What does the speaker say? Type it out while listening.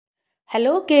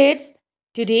Hello kids,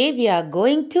 today we are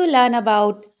going to learn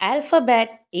about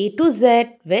alphabet A to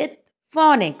Z with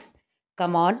phonics.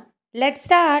 Come on, let's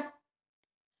start.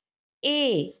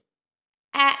 A,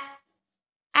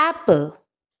 apple.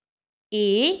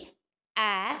 A,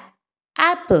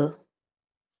 apple.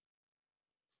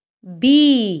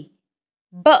 B,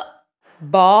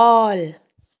 ball.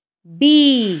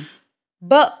 B,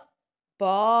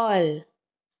 ball.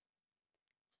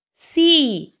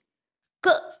 C,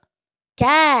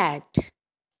 cat.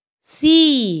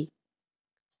 C,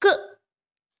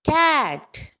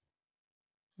 cat.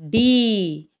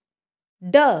 D,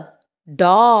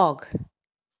 dog.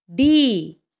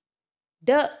 D,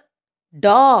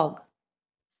 dog.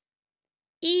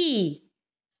 E,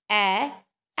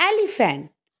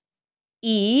 elephant.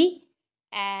 E,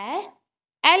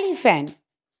 elephant.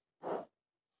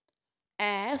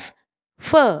 F,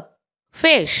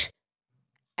 fish.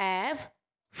 F,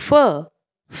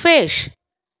 fish.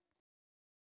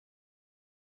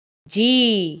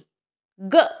 G,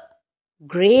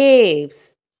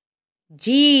 grapes.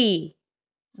 G,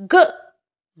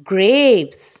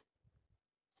 grapes.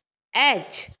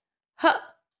 H,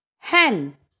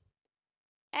 hen.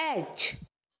 H,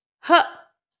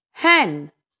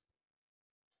 hen.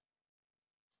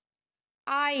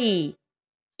 I,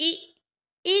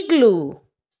 igloo.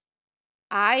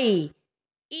 I,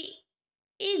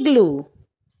 igloo.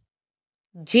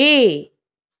 J,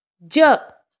 jug.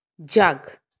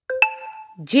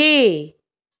 J,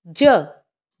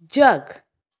 jug.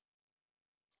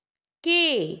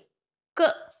 K,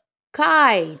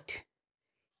 kite.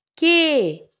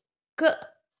 K,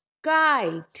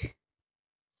 kite.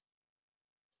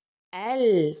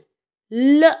 L,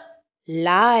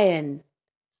 lion.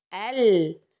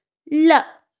 L,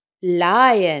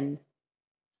 lion.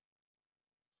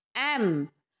 M,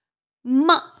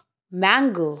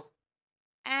 mango.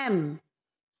 M,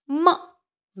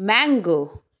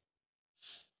 mango.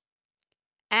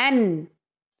 N,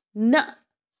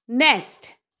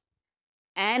 nest.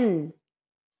 N,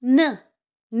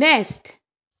 nest.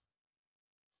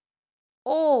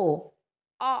 O,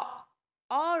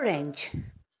 orange.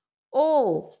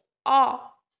 O,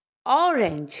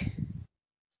 orange.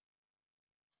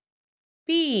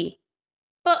 P,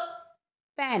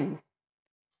 pen.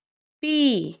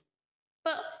 P,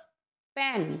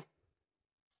 pen.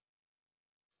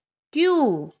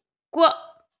 Q,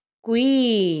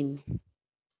 queen.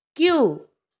 Q,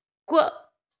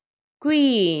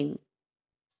 queen.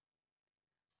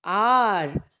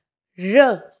 R,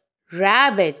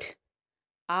 rabbit.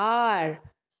 R,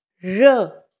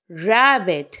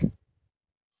 rabbit.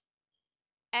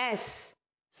 S,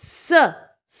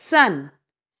 sun.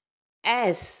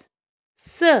 S,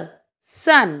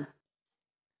 sun.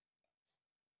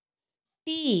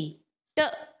 T,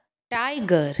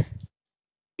 tiger.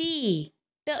 T,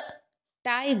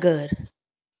 tiger.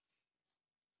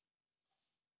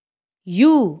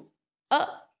 U,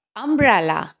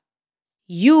 umbrella.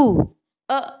 U,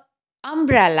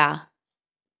 umbrella.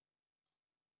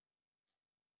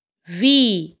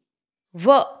 V,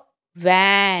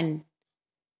 van.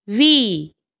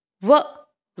 V,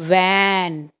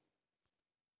 van.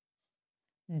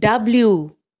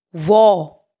 W,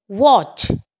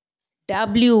 watch.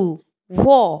 W,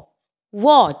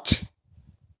 watch.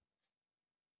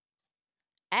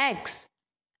 X,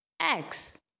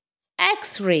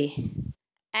 X-ray.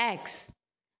 X,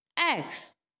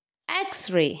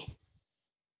 X-ray.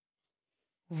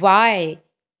 Y,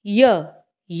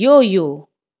 yo-yo.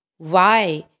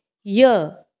 Y,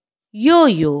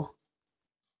 yo-yo.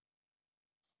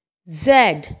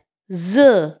 Z,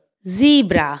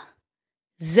 zebra.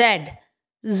 Z,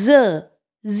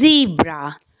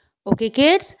 zebra. Okay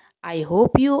kids, I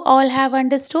hope you all have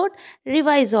understood.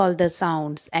 Revise all the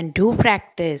sounds and do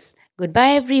practice.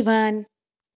 Goodbye everyone.